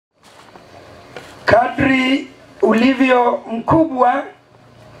Kadri ulivyo mkubwa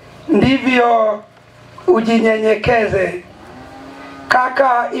ndivyo ujinyenyekeze.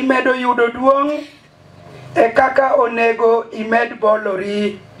 Kaka imedo yudo duong e kaka onego imed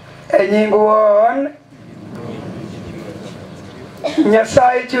bolori e nying Wuon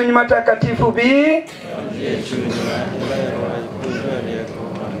Nyasaye chuny matakatifu bi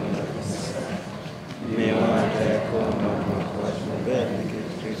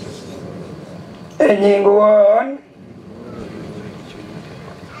e nying Wuon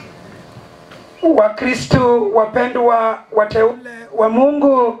Wakristo wapendwa wateule wa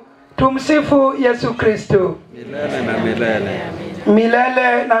Mungu, tumsifu Yesu Kristo. Milele na milele.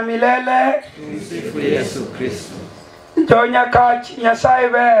 Milele na milele. Tumsifu Yesu Kristo. Jonya kach Nyasaye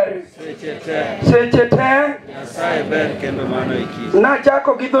ber. Sechete. Nyasaye ber kendo mano iki. Na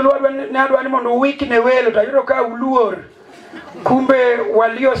chako gidhulwa ne adwani mondo wiki ne welo tayudo ka uluor. Kumbe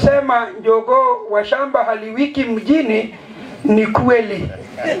waliosema njogo wa shamba haliwiki mjini ni kweli.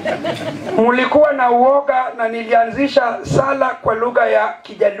 Mulikuwa na uoga na nilianzisha sala kwa lugha ya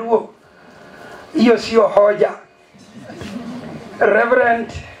Kijaluo. Hiyo sio hoja.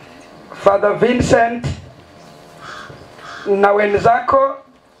 Reverend Father Vincent na wenzako,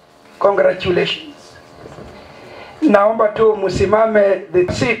 congratulations. Naomba tu musimame, the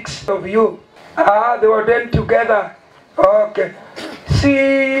 6 of you. They were then together. Okay.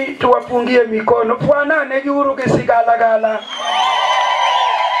 Si tuwapungie mikono. Bwana nejuru kesigalagala.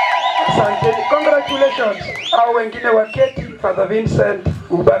 Asante. Congratulations. Hao wengine waketi. Father Vincent,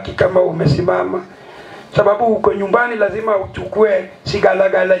 ubaki kama umesimama. Sababu uko nyumbani lazima uchukue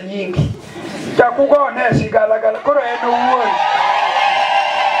sigalagala nyingi. Chakugone sigalagala koro eno uone.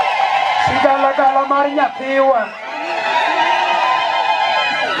 Sigalagala mari nyathiwa.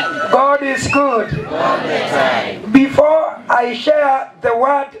 God is good. Before I share the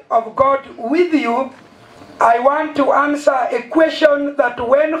word of God with you, I want to answer a question that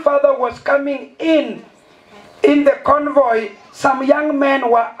when Father was coming in the convoy, some young men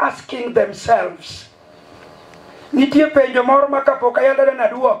were asking themselves. Nitie penjo moro ma kapok ayalore na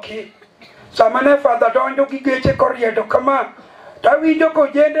duoki. Samane Father donjo gi geche koriedo kama, tawinjo ko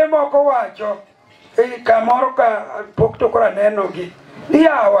jende moko wacho, kamoro ka pok to kora neno gi.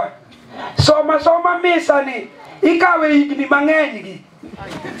 Niyawa. Soma misa ni ikawe higni mang'eny gi.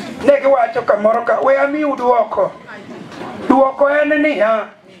 Negi wacho kamoro ka we ami uduoko. Duoko en ni ha.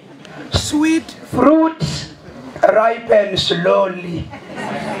 Sweet fruits ripen slowly.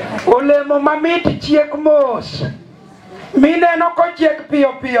 Olemo mamit chiek mos. Mineno ko chiek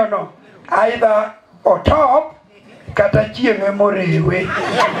piyo piyo no. Either otop kata chieng' morewe.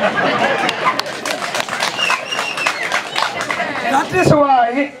 That is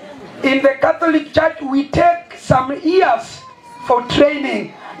why in the Catholic Church we take some years for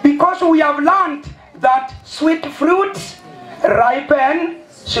training, because we have learned that sweet fruits ripen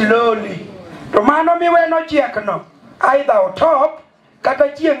slowly. To mano miweno chiek no, either otop kata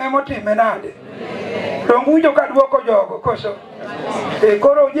chieng' emotime nade. Dongujo ka duoko jogo koso.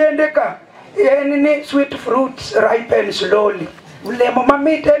 Koro jende ka en ni sweet fruits ripen slowly. Olemo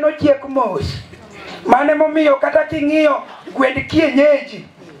mamit en ochiek mos. Mane momiyo kata king'iyo gwend kienyeji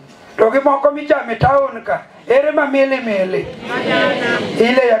to gi moko michame town ka ere mamili mili.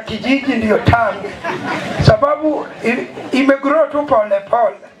 Ile ya kijiji ndio tamu. Sababu imegrow tu pole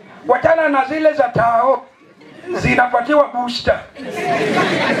pole. Wachana na zile za tao zinapatiwa booster.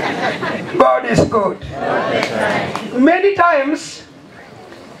 God is good. Many times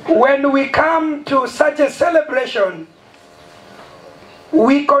when we come to such a celebration,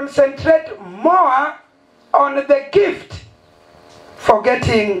 we concentrate more on the gift,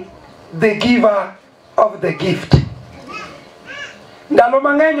 forgetting the giver of the gift. Ndalo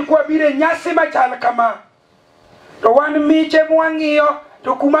mang'eny kwa bire nyasi machal kama, to wan miche mwang'iyo,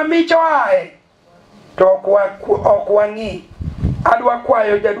 to kuma micho ae, to ok wang'i. Adwa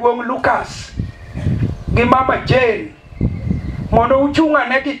kwayo jaduong' Lucas gi Mama Jane mondo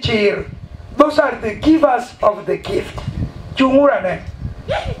uchung'ane gi chir. Those are the givers of the gift. Chung'urane.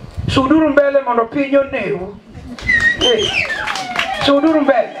 Suduru mbele mondo piny oneu. Suduru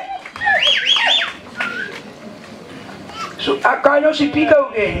mbele. Akanyo sipika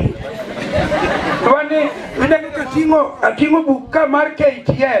ugeni. Wani atingo buka mar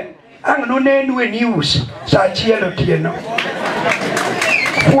KTN. Ang nonenu e news sa achiel otieno.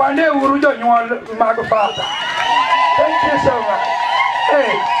 Wane uru jonyuol mag Father. Thank you so much.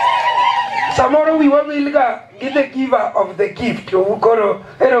 Hey. Samoro wiwa wilga is the giver of the gift. Ukoro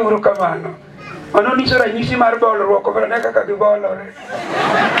ero uru kamano. Ano niso ranyisi mar bolruok obro ne kaka gibolore.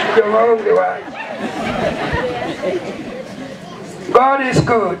 Joma onge wach. God is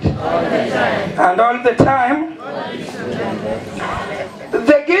good. All the time. And all the time.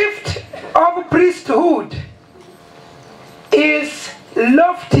 The gift of priesthood is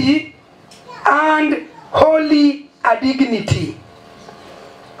lofty and holy a dignity.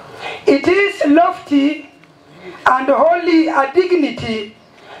 It is lofty and holy a dignity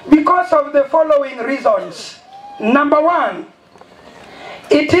because of the following reasons. Number one,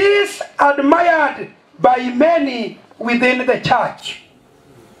 it is admired by many within the church,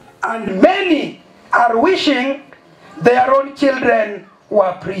 and many are wishing their own children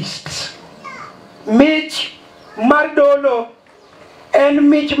were priests. Mich mardolo en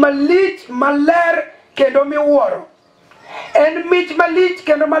mich malich maler kendo miwuoro. En mich malich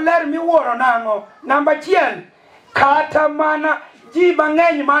kendo maler miwuoro nango. Number 10, kata mana ji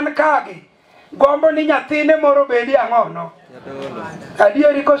mang'eny man kagi gombo ni nyathine moro bedi ang'ono.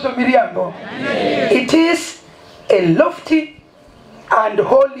 Adieri koso miriambo. It is a lofty and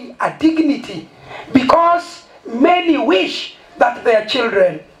holy a dignity because many wish that their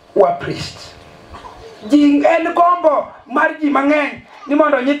children were priests. Jing en gombo mar ji mang'eny ni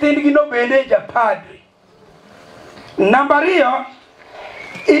mondo nyithindgi no bede japadri. Number 2,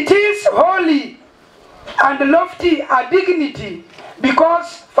 it is holy and lofty a dignity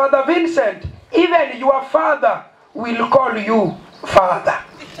because Father Vincent, even your father will call you father.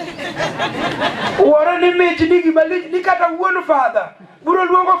 Warani mechi nigi balik nikata wuon father. Buro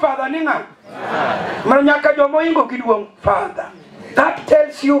luongo father ninga. Maranyaka jomo ingo kiduong father. That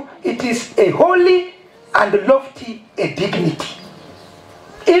tells you it is a holy and lofty a dignity.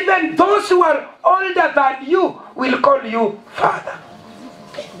 Even those who are older than you will call you father.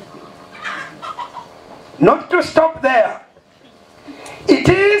 Not to stop there. It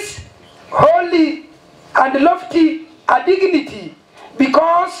is holy and lofty a dignity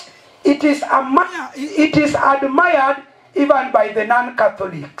because it is admired even by the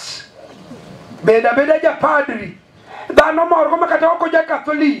non-Catholics. Beda ja padri. Dhano moro makata oko ja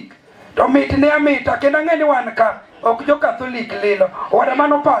Catholic. To mit ne amita kenda ng'eni wan ka ok jo Catholic lilo. Wada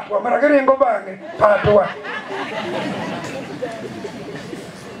mano patwa maragerengo bange patwa.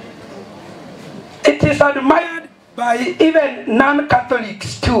 It is admired by even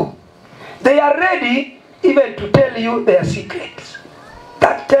non-Catholics too. They are ready even to tell you their secrets.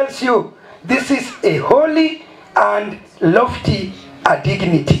 That tells you this is a holy and lofty a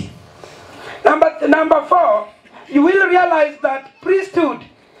dignity. Number 4, you will realize that priesthood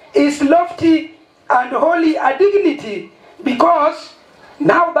is lofty and holy a dignity because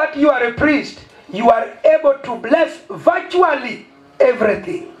now that you are a priest, you are able to bless virtually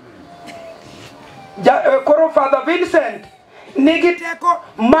everything. Koro Father Vincent nigi teko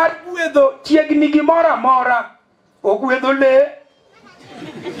mar gwedho chiegni gimoro amora. Ogwedho le,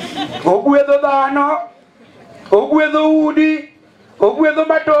 ogwedho dhano, ogwedho udi, ogwedho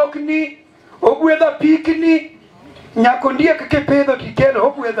matokni, ogwedho apikni, nyako ndiek kipidho tikelo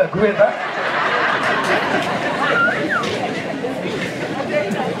ogwedho agwedha.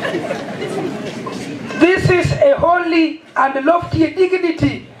 This is a holy and lofty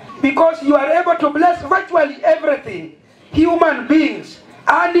dignity because you are able to bless virtually everything. Human beings,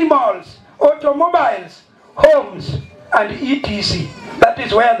 animals, automobiles, homes, and etc. That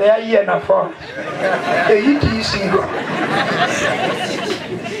is where they are here now from. etc.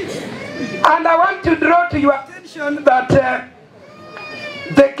 And I want to draw to your attention that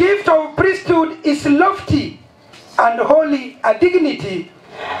the gift of priesthood is lofty and holy a dignity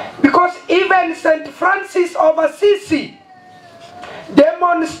because even St. Francis of Assisi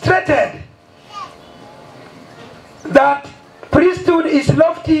demonstrated that priesthood is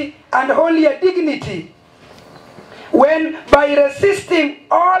lofty and holy a dignity when by resisting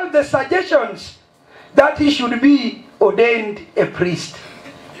all the suggestions that he should be ordained a priest.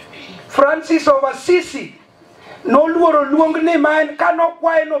 Francis of Assisi no luoro luong ni man kano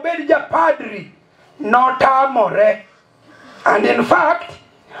kwae no bed ja padri no tamore. And in fact,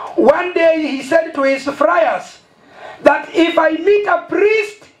 one day he said to his friars that if I meet a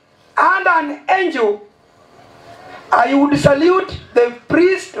priest and an angel, I would salute the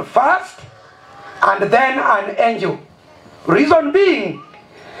priest first and then an angel. Reason being,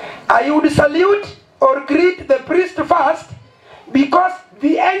 I would salute or greet the priest first because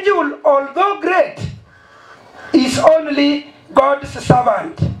the angel, although great, is only God's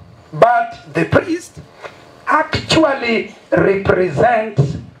servant. But the priest actually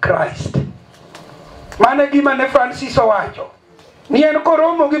represents Christ. Mane gima ne Francis owacho. Ni en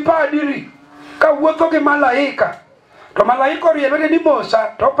koromo gi padri ka wuotho gi malaika. To malaika orielore ni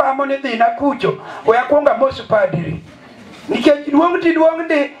mosa to pamo ni dhina kucho. Oya kuonga mosu padri. Nikech duong' ti duong'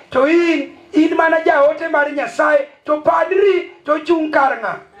 di to in in mana jaote mar Nyasaye to padri to chung kar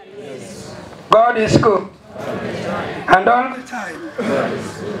ng'a. God is good. And all the time.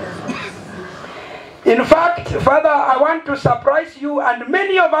 In fact, Father, I want to surprise you and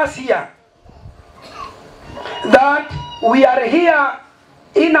many of us here that we are here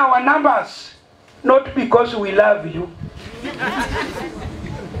in our numbers, not because we love you.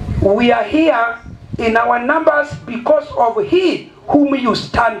 We are here in our numbers because of He whom you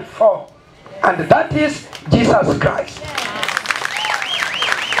stand for, and that is Jesus Christ.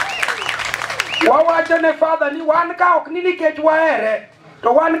 Wawachane Father ni wan ka ok ni nikech waere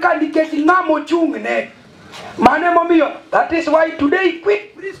to wan ka nikech ng'amo chung'ne. Mane momiyo, that is why today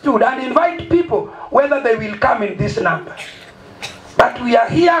quick priesthood and invite people whether they will come in this number. But we are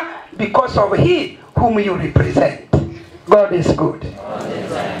here because of He whom you represent. God is good.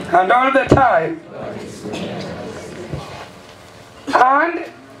 And all the time.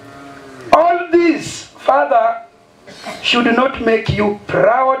 And all this, Father, should not make you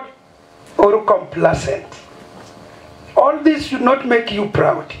proud or complacent. All this should not make you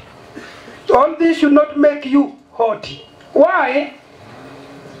proud. All this should not make you haughty. Why?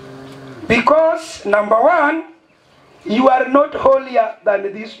 Because, number one, you are not holier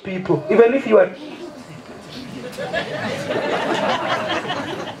than these people, even if you are.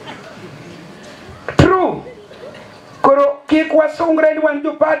 True. Koro kikwa sungre ni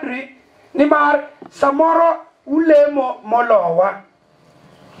wanju padri ni mar samoro ulemo molowa.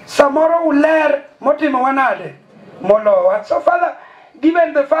 Samoro uler motimo wanade molowa. So Father,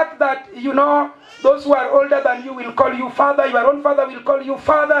 given the fact that, you know, those who are older than you will call you Father, your own Father will call you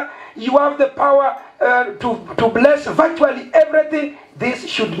Father, you have the power to bless virtually everything. This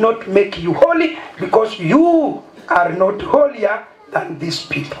should not make you holy, because you are not holier than these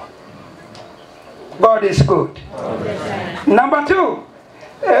people. God is good. Number two,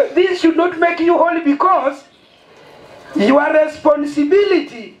 this should not make you holy because your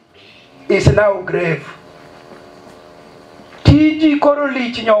responsibility is now grave. Tiji koro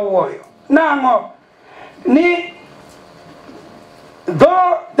lich nyowoyo. Nango, ni,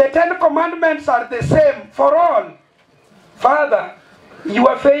 though the 10 commandments are the same for all, Father,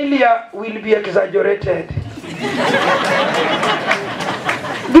 your failure will be exaggerated.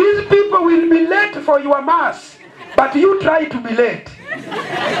 These people will be late for your mass, but you try to be late.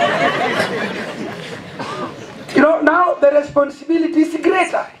 You know, now the responsibility is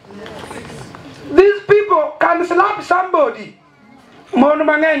greater. These people can slap somebody.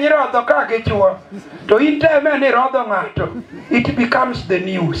 It becomes the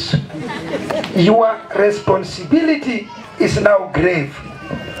news. Your responsibility is now grave.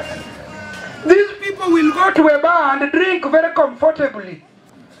 These people will go to a bar and drink very comfortably.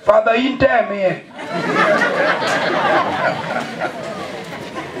 Father, in time here.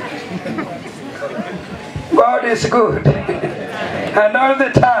 God is good. And all the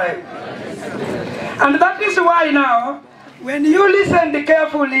time. And that is why now, when you listened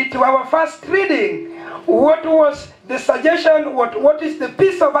carefully to our first reading, what was the suggestion, what is the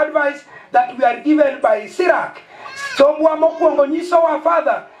piece of advice that we are given by Sirach? So mwamokuongo nyiso wa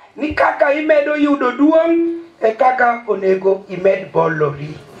Father, ni kaka imedo yudo duong, e kaka onego imed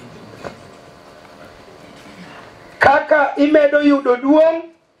bolori. Kaka imedo yudo duong,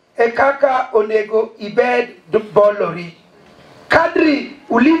 e kaka onego ibed bolori. Kadri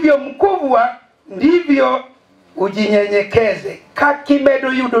ulivyo mkubwa, ndivyo ujinyenyekeze. Kaka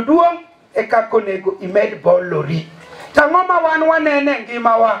imedo yudo duong, e kaka onego imed bolori. Tangoma wan wanene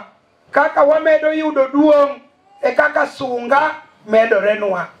ngima wa. Kaka wamedo yudo duong, e kaka sunga medo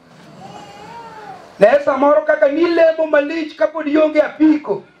renwa. Nesa moro kaka nilemo malich kapod yonge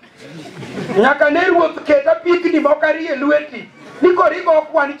apiko. Nyaka ne ruoth keta pikni mokarie lweti. Niko rigo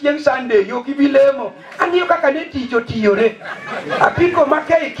kwan chieng Sunday yo kibilemo. Ang'iyo kaka ne tich otiyore. Apiko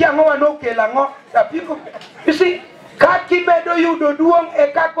makei kiang'o wanokela ng'o. Apiko. You see, kaki medo yudo duong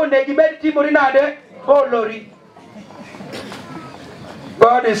e kako negi med timori nade bolori.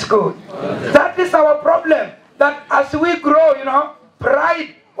 God is good. That is our problem. That as we grow, you know,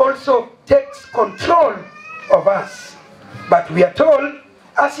 pride also takes control of us. But we are told,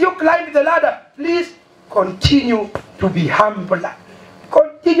 as you climb the ladder, please continue to be humbler.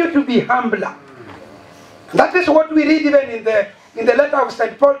 Continue to be humbler. That is what we read even in the letter of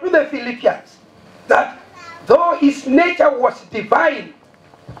St. Paul to the Philippians. That though his nature was divine,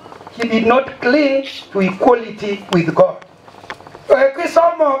 he did not cling to equality with God.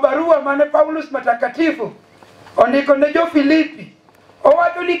 Kisomo barua mane Paulus matakatifu ondiko ne jo Filipi,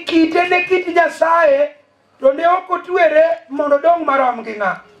 owacho ni kite ne kit Nyasaye to ne ok otwere mondo dong marom gi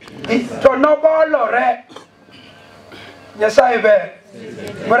ng'a, to nobolore. Nyasaye ber.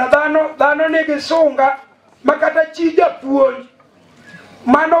 Mara dhano nigi sunga makata chi japuonj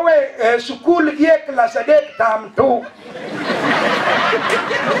mano we skul gi klas 3 tam 2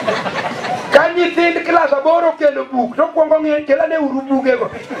 ka nyithind klas 8 kelo buk to kuongo ng'e kelane uru bugego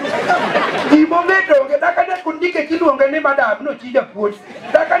gimong'eto onge dakane kundike kiluonge ni madam no chi japuonj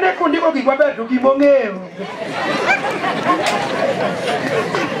dakane kundiko gik maber to gimong'eyo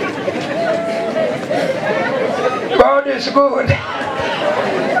God is good.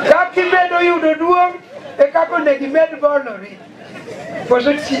 Kaki medo yudo duong e kako negi med bolori.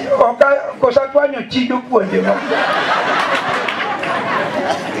 Kosa twanyo chido puonje mo.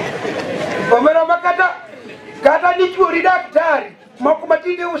 Omero makata ni chuori daktari moko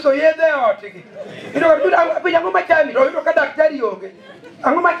matinde uso yedhe e otgi. Ino piny ang'o machami to yudo ka daktari onge.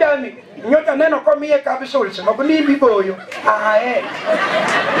 Ang'o machami nyocha neno komiye capsules moko ni biboyo. Ae.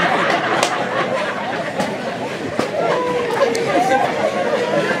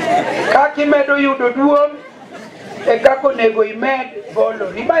 Kaki medo yudo duong e kako nego imed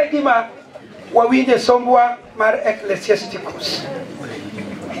bolori. Ma e gima wawinje sombwa mar Ecclesiasticus.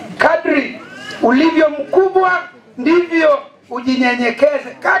 Kadri ulivyo mkubwa ndivyo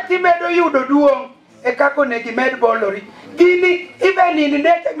ujinyenyekeze. Kaki medo yudo duong e kako nego imed bolori. Gini even in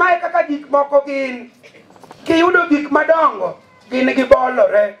nature ma e kaka gik moko gin kiyudo gik madongo gin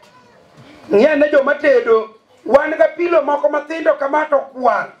gibolore. Ng'e joma tedo wan ga pilo moko mathindo kama to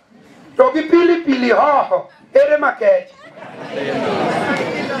kwar to gi pili hoho ere makech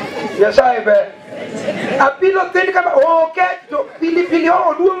Nyasaye be apilo thin kama kech to pili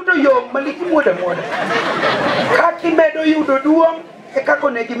hoho duong to yom maliki muoda kaki medo yudo duong e kako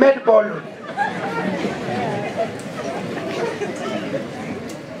negi med bolori.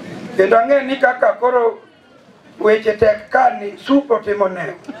 Kendo ang'e ni kaka koro weche tek kani supo timo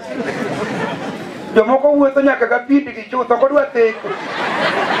ne jomoko wuotho nyaka ga pidgi chutho kodwa theko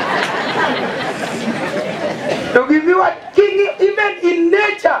to give you a king even in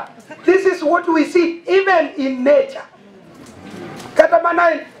nature. This is what we see even in nature. Kata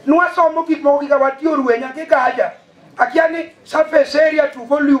mana nwasomo gik moko ga watio ruenya ke kaja akiani surface area to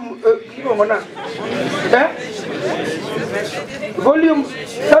volume volume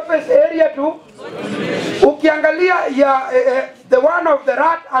surface area to ukiangalia ya the one of the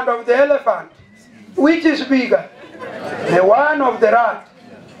rat and of the elephant. Which is bigger? The one of the rat.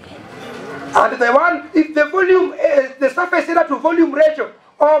 And the one, if the volume, the surface area to volume ratio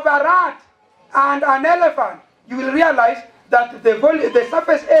of a rat and an elephant, you will realize that the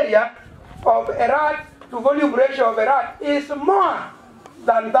surface area of a rat to volume ratio of a rat is more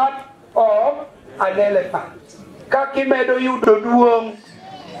than that of an elephant. Kaki medo yudo duong,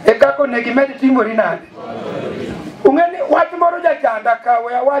 e kako negi medo timori nade. Ungeni wach moro jachanda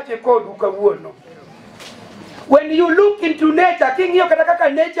kawe awache kodu kawuono. When you look into nature, king'iyo kata kaka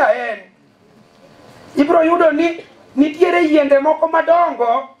nature en, ibro yudo ni nitiere yiende moko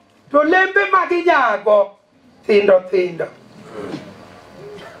madongo to lembe maginyago thindo.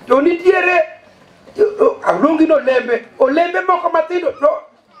 To nitiere alungi no olembe moko mathindo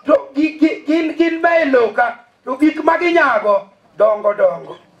to gin meloka to gik maginyago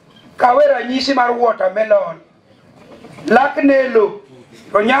dongo. Kawe ranyisi mar watermelon. Laknelo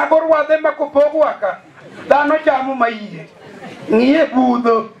to nyago rwadhe makopogwa ka dhano chamo maiye. Ng'iye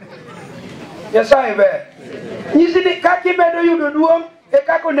budho. Nyasaye ber. Nyisi ni kaki medo yudo duong e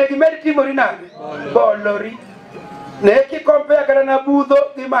kako negi med timori nade bolori. Ne kikompea kata na budho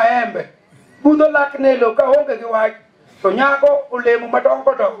gi maembe. Budho laknelo ka onge gi wach to nyago olemo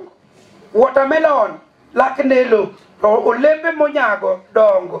madongo. Watermelon laknelo to olembe monyago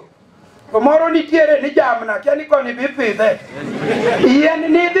dongo. To moro nitiere ni jamna kia ni koni bipidhe.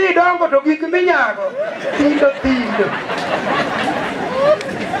 Yien ni dhi dongo to gik minyago thindo.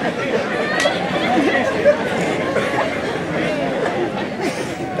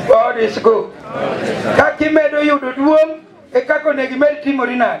 God is good. Kaki medo yudo duong e kako negi med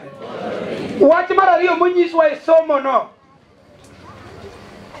timori nade. Wach mar ariyo monyiswa e somo no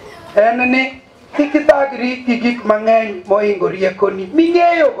en ni kik ithagri gi gik mang'eny mohingo riekoni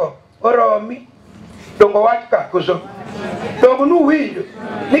ming'eyogo oromi. Dongo wach ka koso dongo nuwinjo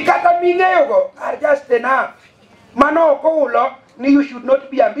ni kata ming'eyogo are just enough. Mano okoulo ni you should not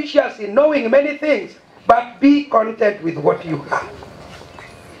be ambitious in knowing many things, but be content with what you have.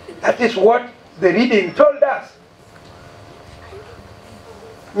 That is what the reading told us.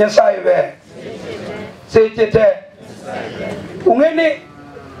 Nyasaye ber. Seche te ung'eni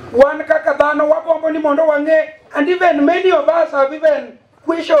wan kaka dhano wagombo ni mondo wang'e, and even many of us have even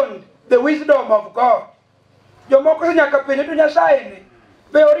questioned the wisdom of God. Jomoko nyaka penjo to Nyasaye ni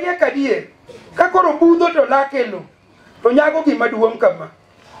be oriek adier ka koro budho to lak e lo to nyago gima duong' kama.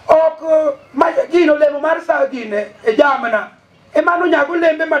 Ok ma gino lemo mar sa gine e jamna. E mano nyago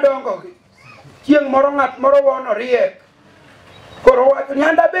lembe madongo gi. Chieng' moro ng'at moro wono riek. Koro wacho ni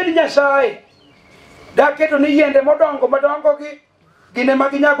anda bed Nyasaye. Daketo ni yiende madongo gi gine ma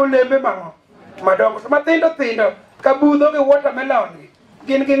ginyago lembe mang'o madongo. To mathindo ka budho gi watermelon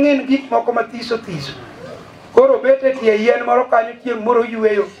gin ging'in gik moko mathiso. Koro bete tie yien moro kanyo chieng' moro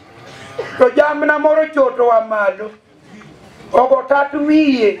yweyo. To jamna moro choto wa malo. Ogo tat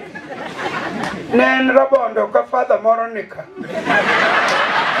wiye. Nen rabondo ka father moro nika.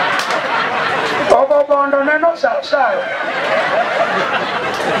 Ogo bondo neno sa.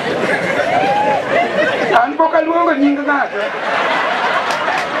 An poka luongo nying ng'ato.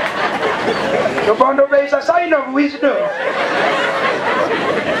 To bondo be is a sign of wisdom.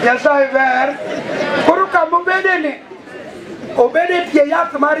 Nyasaye ber. Koro kama obede tie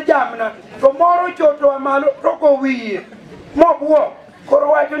yath mar jamna. To moro choto wa malo toko wiye. Mobuo.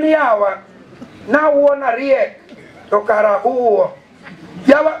 Koro wacho ni yawa. Na uona riek. To kara huo.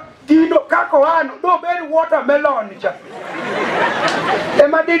 Yawa. Dino kako ano. Do bed watermelon cha.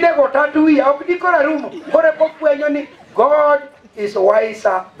 Ema dine go tatu wiya. Ok di kora rumo. Kore pokwenyo ni. God is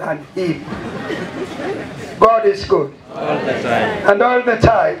wiser than him. God is good. All the time. And all the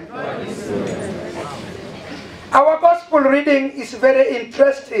time. Our gospel reading is very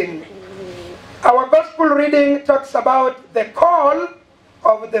interesting. Our gospel reading talks about the call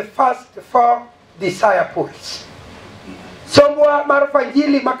of the first 4 disciples. Somwa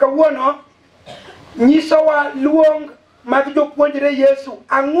marfanjili makawuono nyisowa luong mag jopuonjre Yesu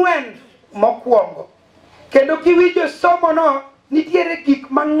ang'wen mokwongo. Kendo kiwijo somo no nitiere gik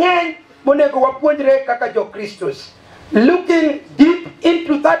mang'eny monego wapuonjre kaka jo-Kristos. Looking deep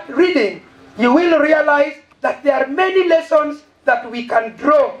into that reading, you will realize that there are many lessons that we can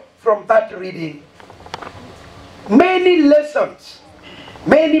draw from that reading. Many lessons.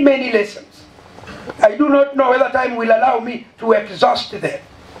 Many lessons. I do not know whether time will allow me to exhaust them,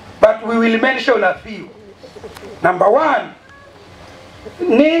 but we will mention a few. Number 1,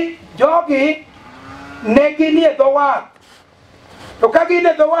 ni jogi negini e dho wath. To kagin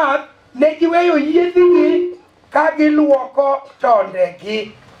e dho wath, negiweyo yiedhigi kagiluoko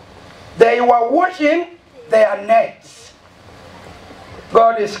tondegi. They were washing their nets.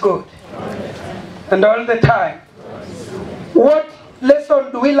 God is good. And all the time. What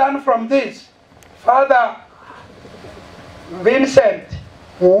lesson do we learn from this? Father Vincent,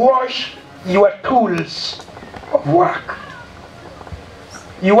 wash your tools of work.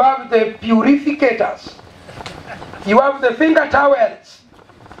 You have the purificators. You have the finger towels.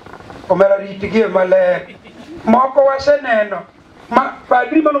 Moko waseneno. Ma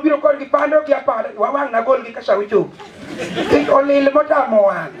padri manubiro kod gi pando gi apare. Wawang na gol gi kasawuchu. Olil motamo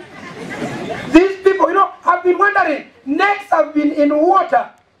wan. These people, have been wondering, nets have been in water,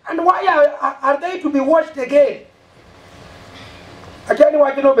 and why are they to be washed again? Achani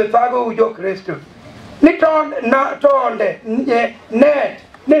wachino bethago ujo Kristo. Ni tonde, net,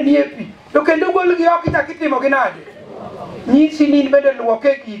 ne niepi. To kendo gol gi ok itakitimo ginade. Nyisi ni bende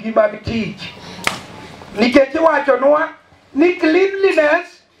luoke gigi mag tich. Nikech wacho nwa, ni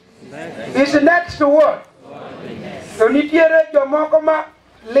cleanliness is next to what? So nitiere jomoko ma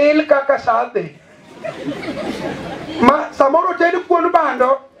lil kaka sadhe. Ma samoro tedu kuon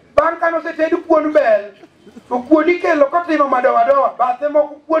bando, bang' kano se tedu kuon bel, to kuon ikelo kotimo madowa, bathe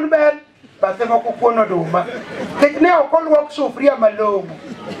moko kuon bel, bathe moko kuon oduma. Kech ne ok oluok sufria malong'o.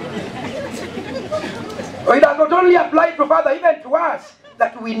 It does not only apply to Father, even to us,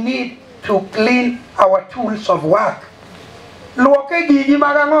 that we need to clean our tools of work. Luoke gigi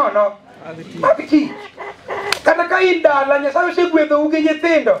magang'ono, mag tich. Kata ka in dala, Nyasaye osegwedhou gi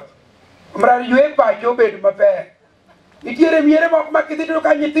nyithindo. Mrar ywe pacho bed maber. Nitiere miere moko ma kidhi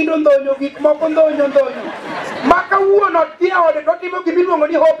ka nyithindo ndonyo gik moko ndonyo. Ma kawuono dhi ode to timo gimiluongo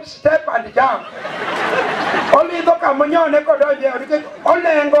ni hop, step and jump. Olidho kama nyone kodonjo e ode nikech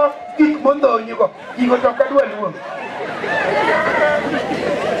olengo gik mondonyigo. Gigo to kadwa luong.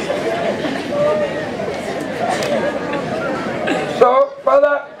 So,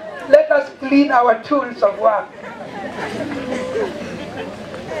 Father, let us clean our tools of work.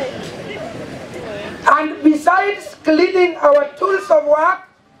 And besides cleaning our tools of work,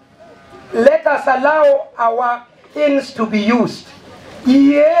 let us allow our things to be used.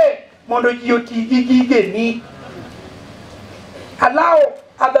 Allow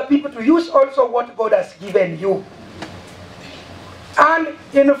other people to use also what God has given you. And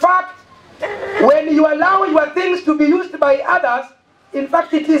in fact, when you allow your things to be used by others, in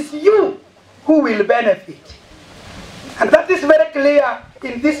fact, it is you who will benefit. And that is very clear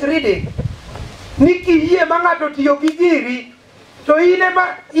in this reading. Niki ye mangato tiyo gigiri, to ine ma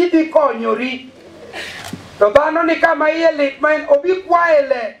idi konyori. To dhano ni kama iye lit main obi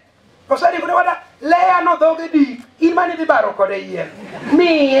kwaele. Kosadi kuna wada lea no dhoge di, imani di baro kode iye.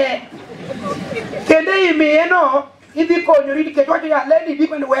 Miye. Kende imiye no, idi konyori di ketwacho ya leni di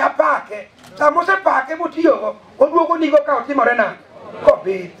kwende wea pake. Samose pake mutiyo, odwogo nigo ka otimore na.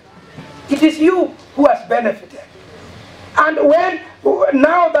 Kobe. It is you who has benefited. And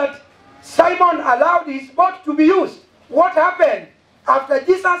now that Simon allowed his boat to be used, what happened? After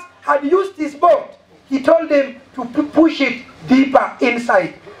Jesus had used his boat, he told them to push it deeper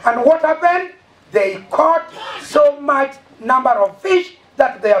inside. And what happened? They caught so much number of fish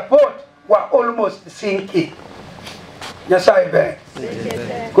that their boat were almost sinking. Yes, I bet.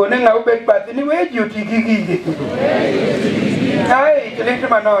 Going out back, but anyway, you take Hey, killing him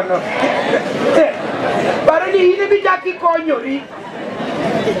no. But any be Jackie Conyori.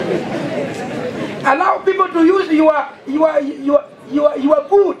 Allow people to use your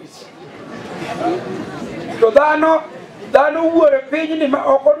goods. So Dano were a page in my.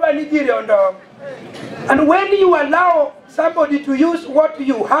 And when you allow somebody to use what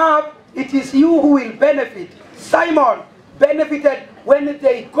you have, it is you who will benefit. Simon benefited when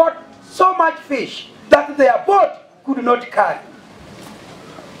they got so much fish that their boat could not carry.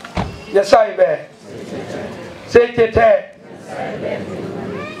 Yes, I bet. Say it.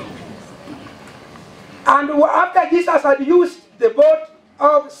 And after Jesus had used the boat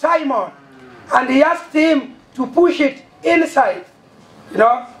of Simon, and he asked him to push it inside,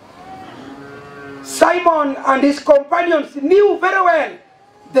 Simon and his companions knew very well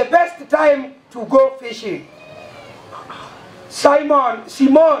the best time to go fishing. Simon,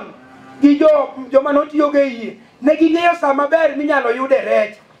 joma notiyoge yie, ne ging'eyo sa maber minyalo yude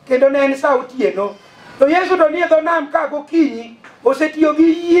rech, kendo ne en sa otieno. To Yesu to nie dho nam ka gokinyi, osetiyo gi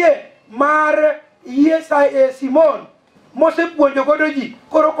yie mar Simon, mosepuonjo godo ji,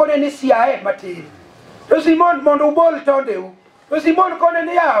 koro kone ni siae matin. To Simon mondo ubol tondeu. To Simon kone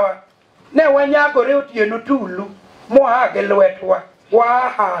ni yawa, ne wanyagore otieno tulu, moage lwetwa,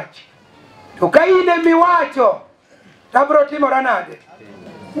 wahach. To ka ine miwacho, tabro timora nade.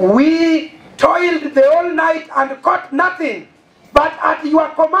 We toiled the whole night and caught nothing, but at your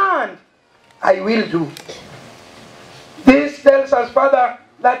command, I will do. This tells us, Father,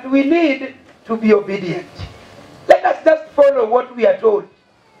 that we need to be obedient. Let us just follow what we are told.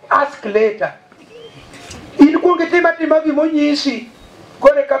 Ask later. In kungitima timavi monyisi,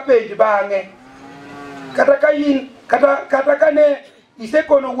 kore kapej bange. Kataka ne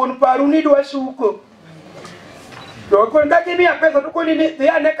isekono won paru ni dwa suko. To kwenda kimi ya pesa tukoni ni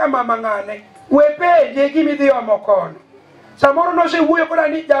dhiane kama mangane. Wepeje kimi dhiyo mokono. Samoro no se wuyo kora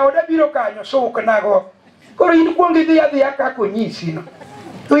ni jaoda biro kanyo suk nago. Koro in kuongi dhiya kako nyisi no.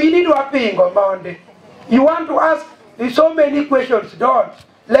 To in dwa pingo monde. You want to ask so many questions. Don't.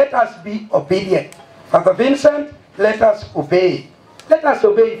 Let us be obedient. Father Vincent, let us obey. Let us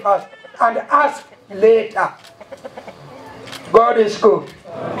obey first and ask later. God is good.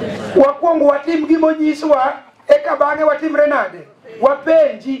 Wakuongo watim gimonyiswa eka bange watim renade.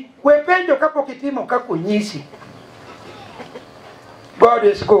 Wepenjo kapok itimo kako nyisi. God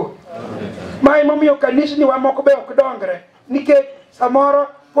is good. Mai momiyo kanisa ni wamoko be ok dongre. Nikech samoro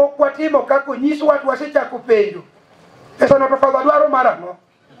pok watimo kako nyisi watu wasechako penjo. Pesa no to Father dwaro marang'o.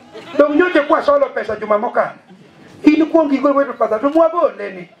 Dong nyoche kwa solo pesa juma mokalo. In kuongi gol weto Father to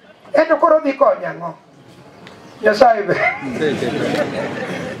mwabole ni. Eto koro dhi konya ng'o. Nyasaye be.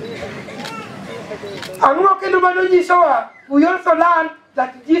 Ang'o kendo mano nyisowa, we also learn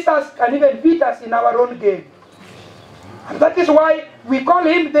that Jesus can even beat us in our own game. And that is why we call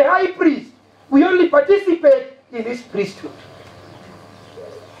him the high priest. We only participate in his priesthood.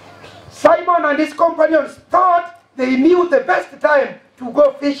 Simon and his companions thought they knew the best time to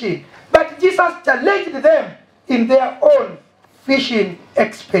go fishing, but Jesus challenged them in their own fishing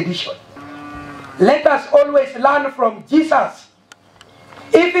expedition. Let us always learn from Jesus.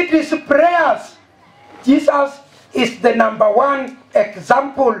 If it is prayers, Jesus is the #1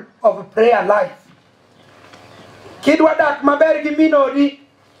 example of prayer life. Kidwa dak maber gi minodi,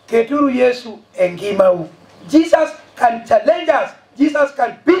 keturu Yesu engimau. Jesus can challenge us. Jesus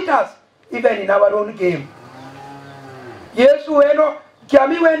can beat us even in our own game. Yesu eno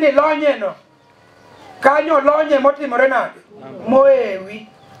kiami weni lonye no. Kanyo lonye motimore nade. Moewi.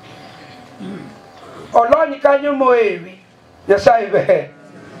 Olonye kanyo moewi. Nyasaye be.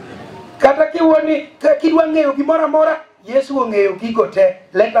 Kata kiwoni kidwa ng'eyo gimoro amora, Yesu ong'eyo gigo te.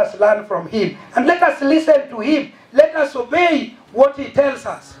 Let us learn from him and let us listen to him. Let us obey what he tells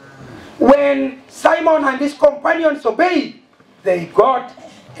us. When Simon and his companions obeyed, they got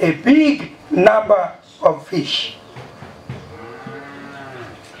a big number of fish.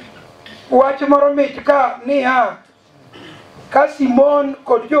 Wach moro mit ka niya, ka Simon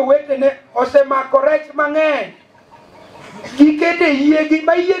kod jowetene osemako rech mang'eny, gikete yiegi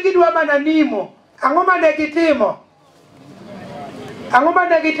ma yiegi dwa mana nimo. Ang'o mane gitimo?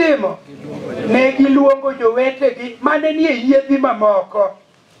 Ne giluongo jowetegi mane nie yiedhi mamoko.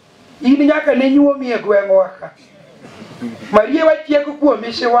 In nyaka ne nyuomi e gweng'wa ka. Marie wachieko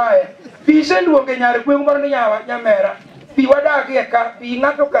kuomi siwaye. Pi iseluonge nyar gweng' moro ni nyamera. Pi wadagie ka, pi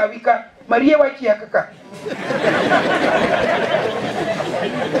ng'ato kawi ka. Marie wachiek ka.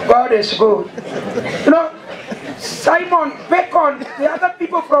 God is good. You know, Simon beckoned the other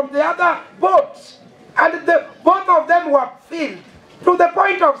people from the other boats, and both of them were filled to the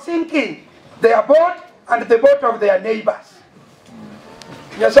point of sinking, their boat and the boat of their neighbors.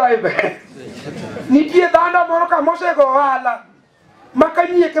 Yes, I bet. Nitie dhano moro ka mosego ohala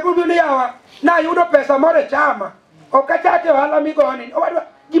makanyie kebudu yawa na yudo pesa more chama okachate ohala migoni owadwa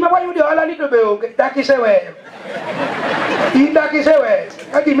gima wayudo ohala ni to be onge dakiseweyo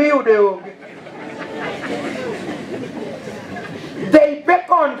ka gima yude onge. They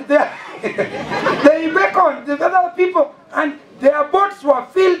beckoned the other people, and their boats were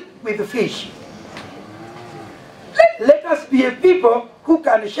filled with fish. Let us be a people who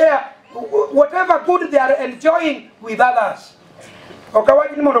can share whatever good they are enjoying with others. When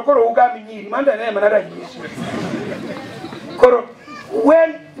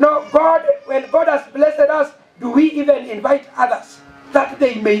God has blessed us, do we even invite others that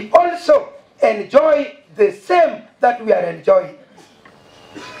they may also enjoy the same that we are enjoying?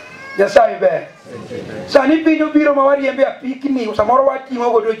 Yes, I bet. Sani pinyo biro mawari embe a pikini usamoro wati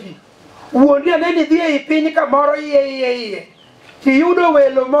ngogodoji. Uondia neni dhie ipinyi ka moro iye. Ti yudo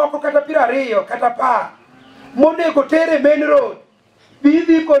welo moko kata pirario kata pa. Mone kotere main road.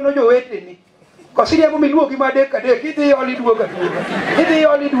 Bidhi kono joweteni. Kosiri emo miluogi madek kadek. Idhi oli duoga.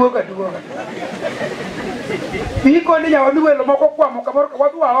 Biko ni nyawadu welo moko kwamo kamoro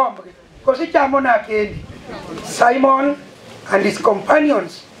kawadu aomgi. Kosi chamo na kendi. Simon and his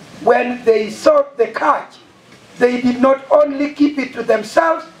companions, when they saw the catch, they did not only keep it to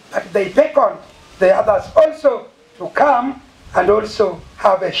themselves, but they beckoned the others also to come and also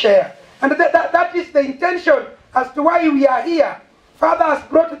have a share. And that is the intention as to why we are here. Father has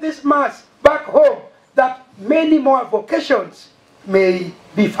brought this mass back home that many more vocations may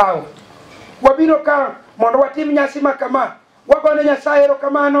be found. Wabino ka mondo watim nyasi makama, wagone Nyasaye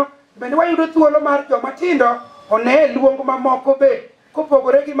erokamano, bende wayudo thuolo mar joma tindo one luongo mamoko be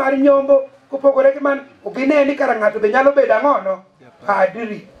kopogore gi mar nyombo, kopogore gi man ogineni kara ng'ato be nyalo bedo ang'ono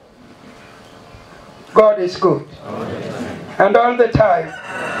padri. God is good. And all the time.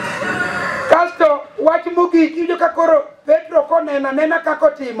 Kasto wach mogik ijo ka koro Petro konena kako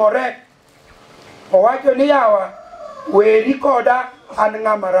timore. Owacho ni yawa weri koda an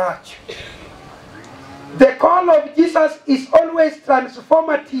ng'ama rach. The call of Jesus is always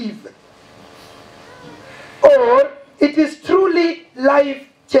transformative, or it is truly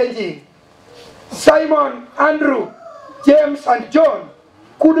life-changing. Simon, Andrew, James and John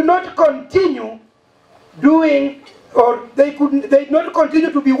could not continue doing, or they did not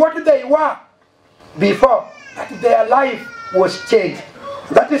continue to be what they were before, but their life was changed.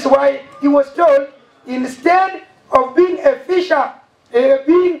 That is why he was told, instead of being a fisher,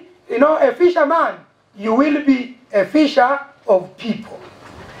 a fisherman, you will be a fisher of people.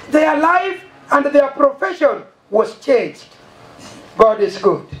 Their life and their profession was changed. God is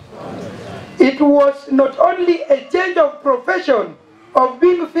good. It was not only a change of profession of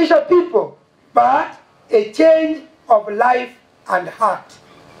being fisher people, but a change of life and heart.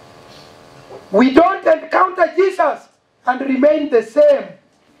 We don't encounter Jesus and remain the same.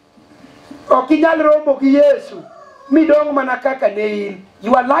 Okinyal romo ki Yesu, midong manakaka nein.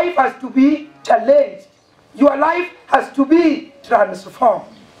 Your life has to be challenged. Your life has to be transformed.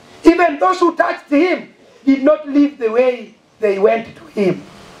 Even those who touched him did not live the way they went to him.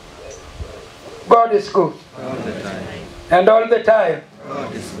 God is good. All the time. And all the time.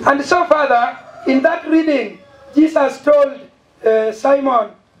 God is good. And so, Father, in that reading, Jesus told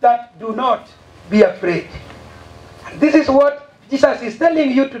Simon that do not be afraid. This is what Jesus is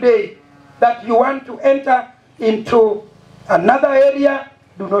telling you today, that you want to enter into another area,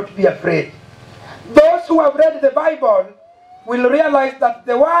 do not be afraid. Those who have read the Bible will realize that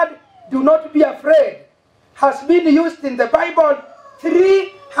the word do not be afraid has been used in the Bible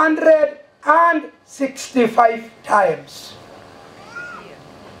 365 times.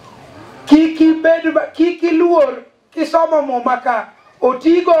 Kiki luor kisomo momaka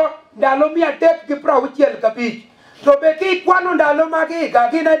otigo ndalo 365 to be ki kwano ndalo magi ga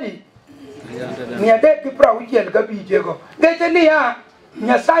ginadi 360 gabijego geche ni ya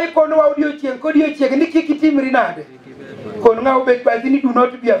Nyasaye kono wa odiochieng kodiochieng ni kik itimri nade kon ng'awo bet badhi ni do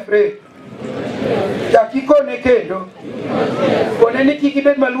not be afraid jakikone kendo kone ni kik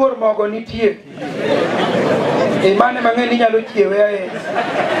ibed maluor mogo nitie mane mang'eny inyalo chiewe ahinya.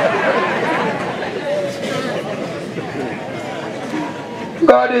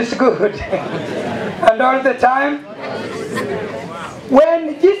 God is good and all the time.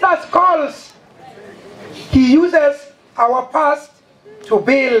 When Jesus calls, he uses our past to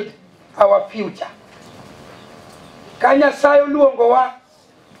build our future. Kanya sayo luongowa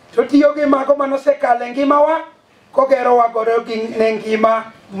to tiyo gi mago manosekalo e ngimawa kogero wa godo gi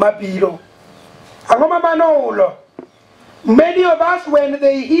ngima mabiro. Ang'o ma mano ulo? Many of us, when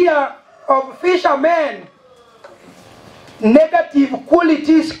they hear of fishermen, negative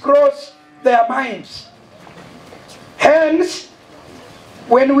qualities cross their minds. Hence,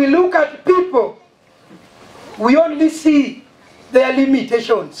 when we look at people, we only see their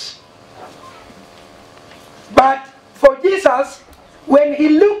limitations. But for Jesus, when he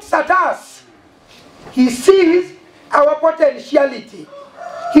looks at us, he sees our potentiality.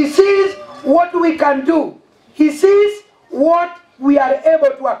 He sees what we can do. He sees what we are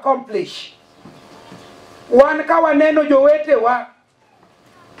able to accomplish. Wan kawa neno jowete wa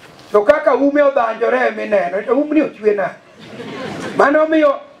to kaka ume odhanjore mineno to umni ochwe na mano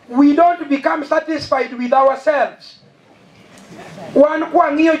miyo we don't become satisfied with ourselves. Wan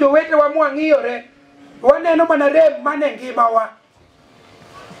kwang'iyo jowete wa mwang'iyore waneno mana rem mane ngimawa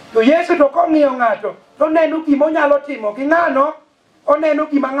to Yesu to kong'iyo ng'ato to neno gima onyalo timo gi ng'ano oneno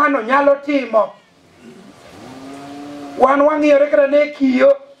gima ng'ano nyalo timo. Wan wang'iyore kata ne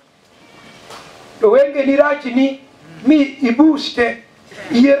kiyo to wenge ni rachni mi ibuste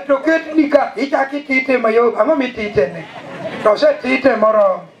yier to ket ni ka ichaki tite mayo ang'o mitite ne to se tite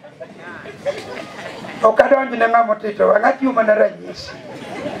moro to kadonj ne ng'amo tito ang'ati uma na ranyisi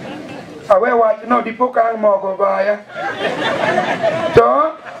awe wach no dipo ka mogo baya.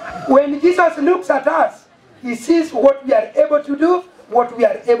 So when Jesus looks at us, he sees what we are able to do, what we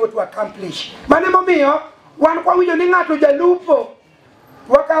are able to accomplish. Mane momiyo wan kwa winjo ni ng'ato jalupo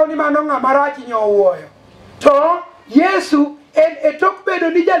wakao ni mano ng'ama rach nyowuoyo to Yesu en etok bedo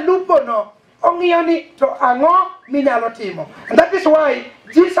ni jalupo no ong'iyo ni to ang'o minyalo timo. And that is why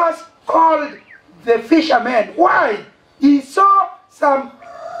Jesus called the fishermen. Why? He saw some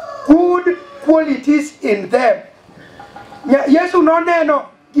good qualities in them. Yesu noneno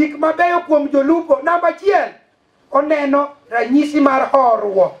gik mabeyo kuom jolupo. Number 1, oneno ranyisi mar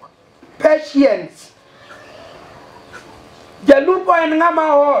horuok, patience. Jalupo en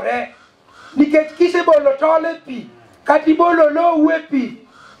ng'ama hore nikech kisebolo tole pi kati bolo lowe pi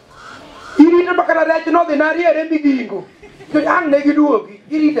irito makata rech no dhi nariere migingo to ang' ne giduogi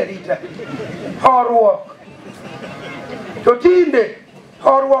irita rita horuok. To tinde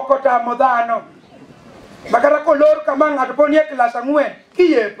horuok otamo dhano makata kolor kama ng'ato poni e klas 4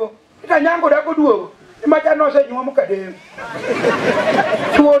 kiyepo ita nyango dako duogo imacha no senyuom kadem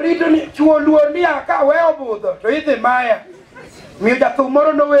chuo rito ni chuo luor ni aka we obudho to idhi maya miyo jathum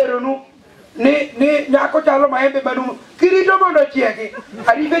moro noweronu ni nyako chalo maembe maduong' kirito mondo chiegi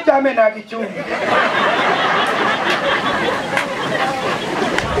arife chame na gi chumbi.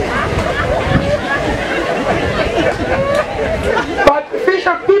 But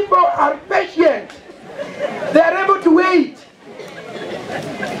fisher people are patient. They are able to wait.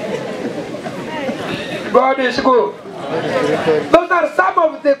 God is good. Those are some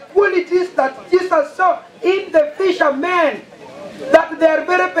of the qualities that Jesus saw in the fishermen, that they are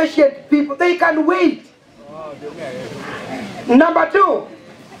very patient people. They can wait. Number 2,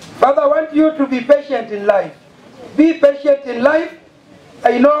 Father, I want you to be patient in life. Be patient in life.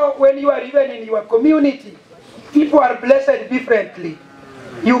 I know when you are even in your community, people are blessed differently.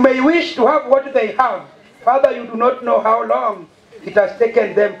 You may wish to have what they have. Father, you do not know how long it has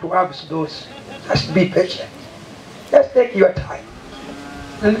taken them to have those. Just be patient. Just take your time.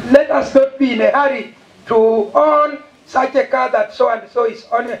 Let us not be in a hurry to own such a car that so and so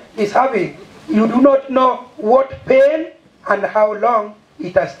is having. You do not know what pain and how long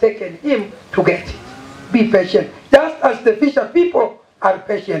it has taken him to get it. Be patient. Just as the fisher people are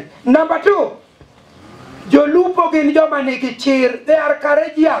patient. Number 2, jolupo gin joma nigi chir. They are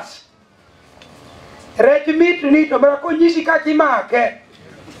courageous. Rech mit ni to mara konyisi kaka imake.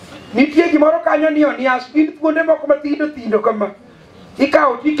 Nitie gimoro kanyo ni onias gin kuonde moko mathindo kama.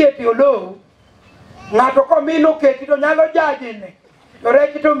 Ikawo tiketi olow. Ng'ato komino keti to nyalo jajene. To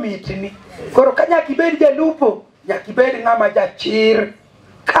rech to mitni. Koro ka nyaka ibed jalupo, nyaka ibed ng'ama jachir.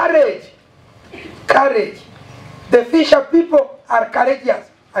 Courage. The fisher people are courageous.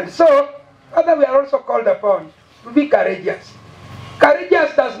 And so, Father, we are also called upon to be courageous.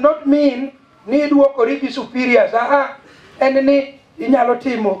 Courageous does not mean need work or be superiors. And ni inyalo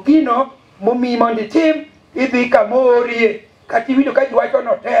timo gino momi mondi tim idhi kamori kati winjo ka jiwacho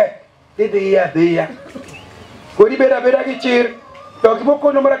no te idhi adhiya. Kodi beda gi chir to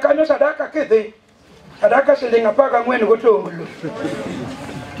gimokono mara kanyo sadaka kidhi. Sadaka siling 14 gotonglo.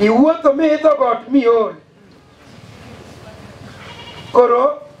 Iwuotho mi idho got mi ol.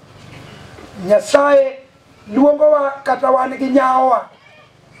 Koro Nyasaye luongowa kata wan gi nyawa.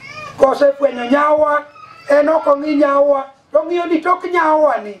 Kosefwenyo nyawa en ok ong'i nyawa to ng'iyo ni tok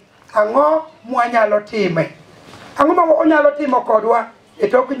nyawa ni ang'o mwanyalo time. Ang'o ma onyalo timo kodwa e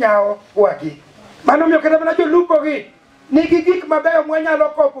tok nyawa wagi. Mano miyo kata mana jolupo gi nigi gik mabeyo mwanyalo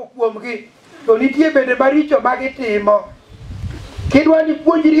kopo kuomgi. To nitie bende maricho magitimo. Kidwa ni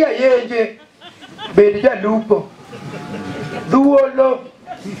puonjri ayenje bed jalupo. Dhuolo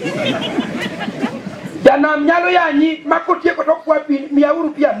Janam nyalo yanyi makotieko to kwa pi miauru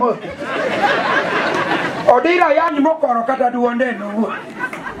pia mo. Odira yanyi mokoro kata duonde no.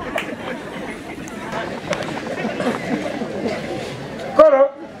 Koro,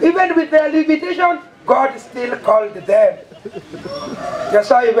 even with their limitation, God still called them.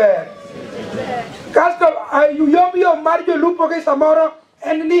 Yes, I will. Kasto ayuyomi marjo lupo ke samoro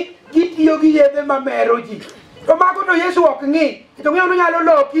enni gitiyo gi yedhe mamero ji. To mago to Yesu ok ng'i. To ng'eyo nyalo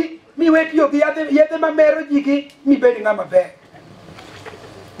loki mi wetiyo gi yedhe mamero ji gi mi bed ng'ama ber.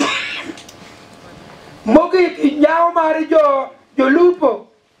 Mogi nyawo mar jolupo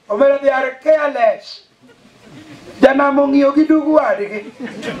omera they are careless. Janam ong'iyo gi dug wadgi.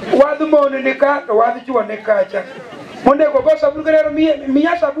 Wadh mon ni ka to wadh chuo ni kacha. Mondego go sabun kero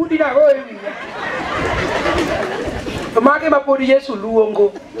miya sabudi na go e wiya. To mage ma pod Yesu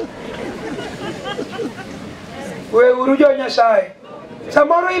luongo. Weuru jo Nyasaye.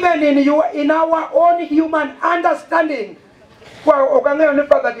 Samoro even in our own human understanding. Kwa okang'eyo ni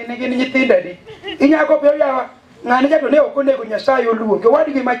Father gini nyithinde di. Inyako pio yawa ng'ani jato ne ok onego Nyasaye oluonge.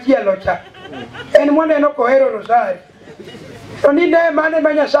 Wadgi machielo cha. En moneno kohero rosari. To ni ne mane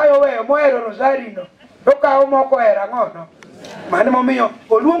ma Nyasaye oweyo mohero rosari no. To kawo moko hera ng'ono. Mane momiyo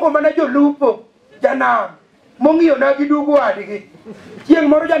oluongo mana jolupo janam mong'iyo na gi dug wadgi. Chieng'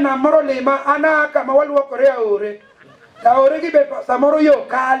 moro janam moro lima ana kama waluokore aore. Aore gi be samoro yo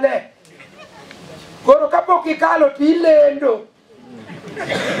kale. Koro kapok ikalo tilendo.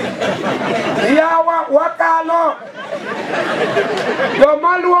 Yawa wakalo.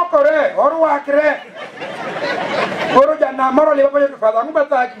 Joma luokore orwakre. Koro janam moro lima payo Father ang'o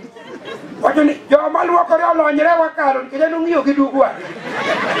mathaki. Wacho ni joma luokore olonyre wakalo nikech en ong'iyo gi dug wadgi.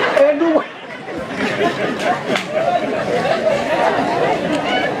 En dug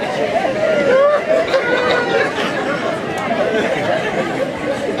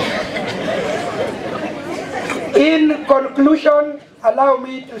In conclusion, allow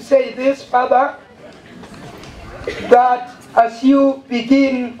me to say this, Father, that as you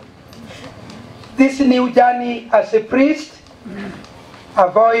begin this new journey as a priest,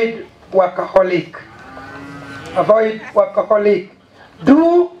 avoid workaholic. Avoid workaholic.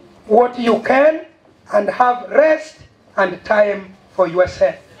 Do what you can and have rest and time for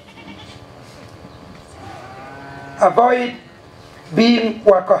yourself. Avoid being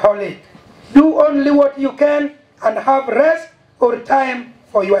workaholic. Do only what you can and have rest or time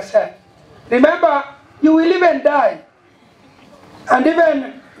for yourself. Remember, you will even die. And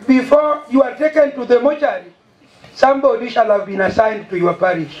even before you are taken to the mortuary, somebody shall have been assigned to your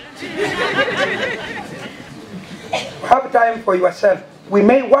parish. Have time for yourself. We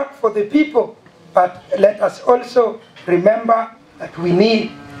may work for the people, but let us also remember that we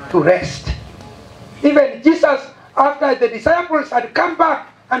need to rest. Even Jesus, after the disciples had come back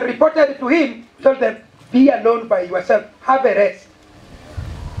and reported to him, told them, be alone by yourself, have a rest.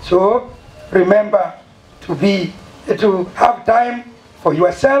 So remember to have time for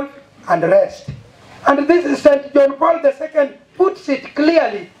yourself and rest. And this is St. John Paul II puts it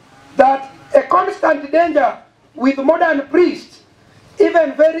clearly that a constant danger with modern priests,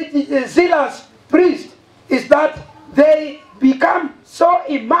 even very zealous priests, is that they become so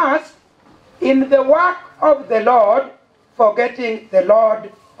immersed in the work of the Lord, forgetting the Lord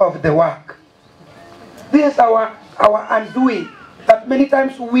of the work. This is our undoing, that many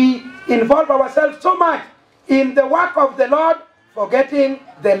times we involve ourselves so much in the work of the Lord, forgetting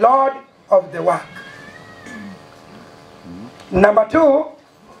the Lord of the work. Number 2,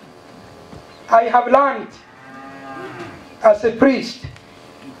 I have learned as a priest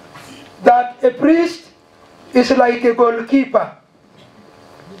that a priest is like a goalkeeper.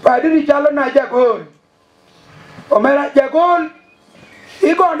 Padiri chalo na jagol. Omera jagol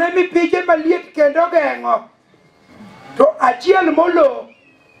igone mipije maliet kendo geng'o to achiel molo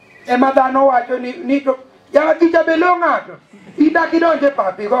ema dhano wacho ni to ya gicha belo ng'ato idak idonje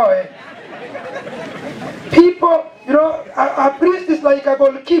papi goe. People, you know, a priest is like a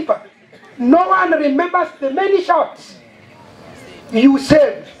goalkeeper. No one remembers the many shots you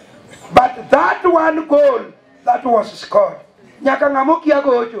saved, but that one goal that was scored. Nyaka ng'amo kia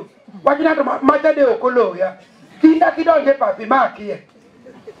gocho wachina to macha de okoloya tinda kidonje papi makie.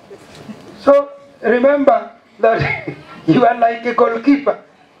 So remember that you are like a goalkeeper.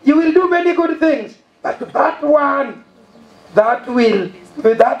 You will do many good things, but that one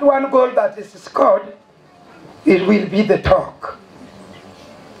goal that is scored, it will be the talk.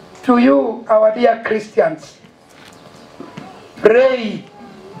 To you, our dear Christians, pray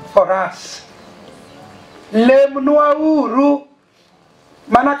for us. Lemnwa uru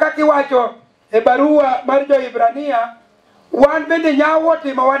manakaki wacho e barua mar Jo-Ibrania, wan bende nyawo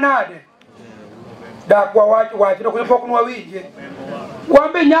timo wanade dakwa wacho to pok nwa winje.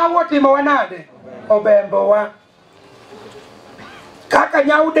 Wan be nyawo timo wanade obembo wa kaka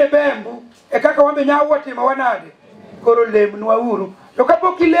nyaude bembu e kaka wan be nyawo timo wanade koro lemnwa uru. To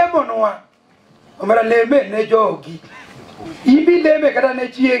kapok ilemonwa omera leme ne jogi, ibi leme kata ne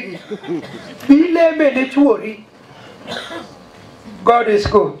chiegi, bi leme ne chuori. God is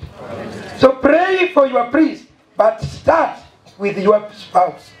good. So pray for your priest, but start with your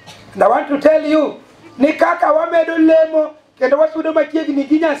spouse. And I want to tell you, ni kaka wamedo lemo kendo wasudo machiegni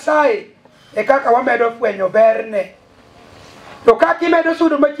gi Nyasaye e kaka wamedo fwenyo berne. To kaka imedo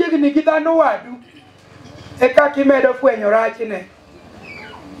sudo machiegni gi dhano wadu e kaka imedo fwenyo rachne.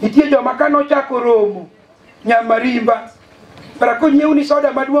 Nitie joma kano chako romo nyamarimba para konyieu ni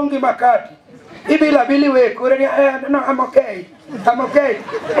soda maduong' gi makati ibila bili weko ni no, I'm okay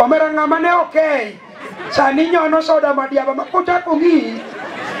omera ng'ama ne okay sani nyono soda madiaba makochako ng'i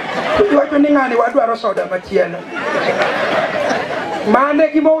wacho ni ng'ani wadwaro soda machielo. Mane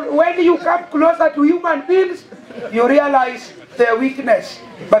gimo, when you come closer to human beings you realize their weakness,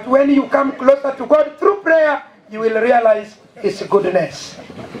 but when you come closer to God through prayer you will realize His goodness.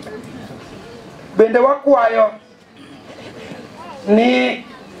 Bende wakwayo ni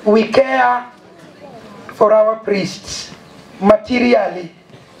we care for our priests materially.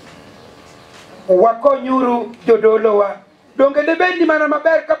 Wakonyuru jodolo wa. Donge debendi mana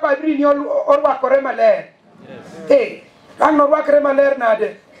maber ka padri ni orwakore maler. Eh, ang orwakore maler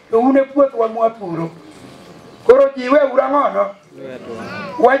nade? To une puoth wa mwapuro. Koro jiwe urang'ono.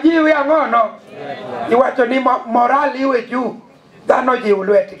 Wajiwe ang'ono. Iwacho ni moral iwe juu. Dhano jiw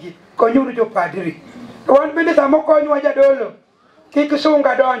lwetgi. Konyuru jo padri. To wan bende samo konywa jadolo. Kik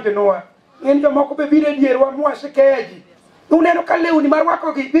sunga donjnwa. Ng'en jomoko be biro dierwa mwasikeji. Uneno ka lewni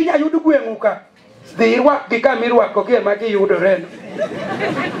marwakogi binya yudo gweng'u ka. Dhi irwakgi kama irwakogi ema giyudoreno.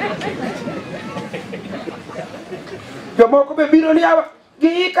 Jomoko be biro ni awa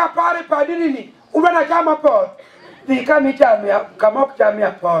giika pare padri ni udwana chama poth. Dhi kama ok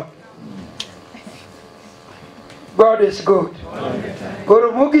chamia poth. God is good.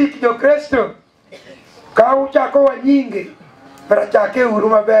 Koro mogik jo Kristo ka uchako wanyinge para chake uru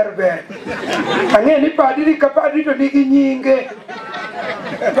maber. Ang'e ni padri ka padri to nigi nyinge.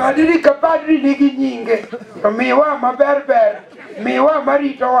 Padri ka padri nigi nyinge. To miwa maber, miwa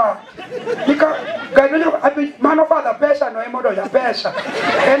maritowa. Nika gano mano father pesa no emodo ya pesa.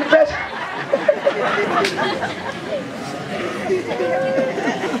 En pesa.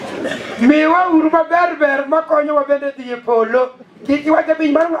 Miwa uru maber makonyo wabende dhi e polo. Kiki wacha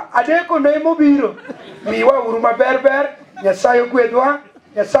piny mar adeko no emobiro. Miwa uru maber, Nyasaye gwedwa,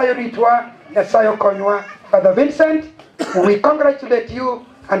 Nyasaye ritwa, Nyasaye konywa. Father Vincent, we congratulate you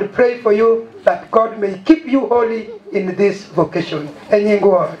and pray for you that God may keep you holy in this vocation. En nying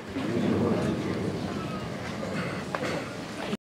Wuoro.